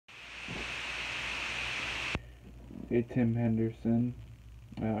Hey Tim Henderson,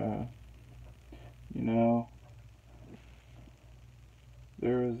 you know,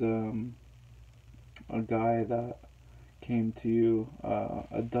 there was a guy that came to you,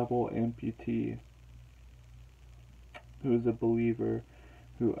 a double amputee who is a believer,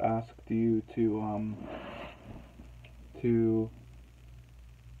 who asked you to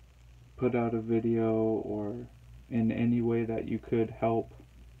put out a video or in any way that you could help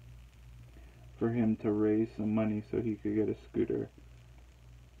for him to raise some money so he could get a scooter.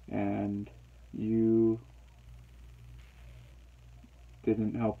 And you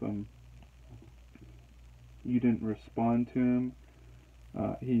didn't help him. You didn't respond to him.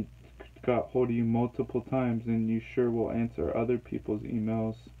 He got hold of you multiple times, and you sure will answer other people's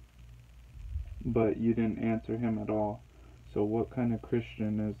emails, but you didn't answer him at all. So what kind of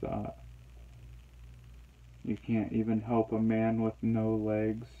Christian is that? You can't even help a man with no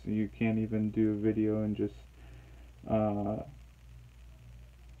legs. You can't even do a video and just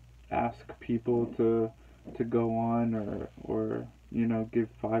ask people to go on, or give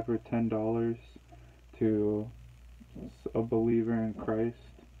 $5 or $10 to a believer in Christ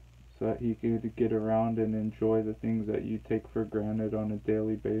so that he could get around and enjoy the things that you take for granted on a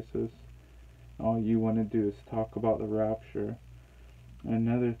daily basis. All you want to do is talk about the rapture.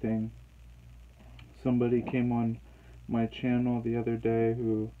 Another thing, somebody came on my channel the other day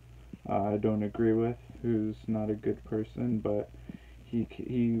who I don't agree with, who's not a good person, but he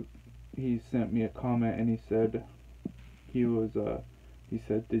sent me a comment, and he said he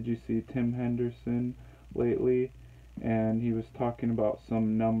said, "Did you see Tim Henderson lately?" And he was talking about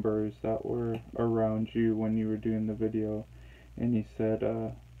some numbers that were around you when you were doing the video, and he said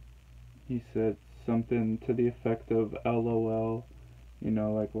something to the effect of LOL,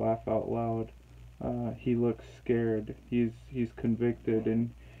 like laugh out loud. He looks scared. He's convicted,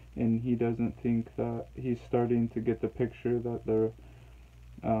 and he doesn't think that he's starting to get the picture that the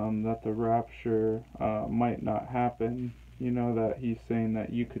rapture might not happen. That he's saying that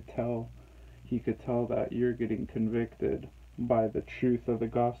he could tell that you're getting convicted by the truth of the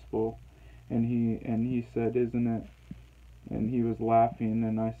gospel, and he said, "Isn't it?" And he was laughing,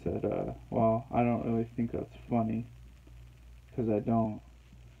 and I said, "Well, I don't really think that's funny, because I don't.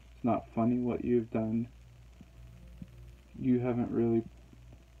 It's not funny what you've done. You're not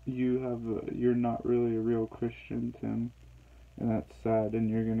really a real Christian, Tim, and that's sad.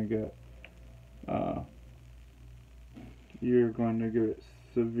 And you're going to get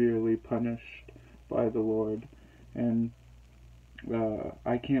severely punished by the Lord, and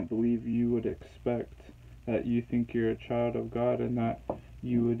I can't believe you would expect that you think you're a child of God, and that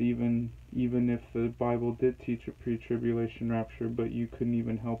you would even if the Bible did teach a pre-tribulation rapture, but you couldn't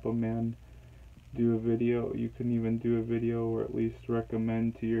even help a man do a video. You couldn't even do a video, or at least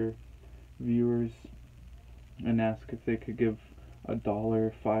recommend to your viewers and ask if they could give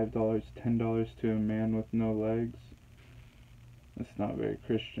 $1, $5, $10 to a man with no legs. That's not very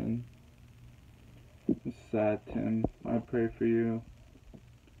Christian. It's sad, Tim. I pray for you,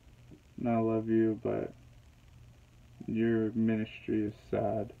 and I love you, but your ministry is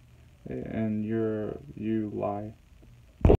sad, and you lie.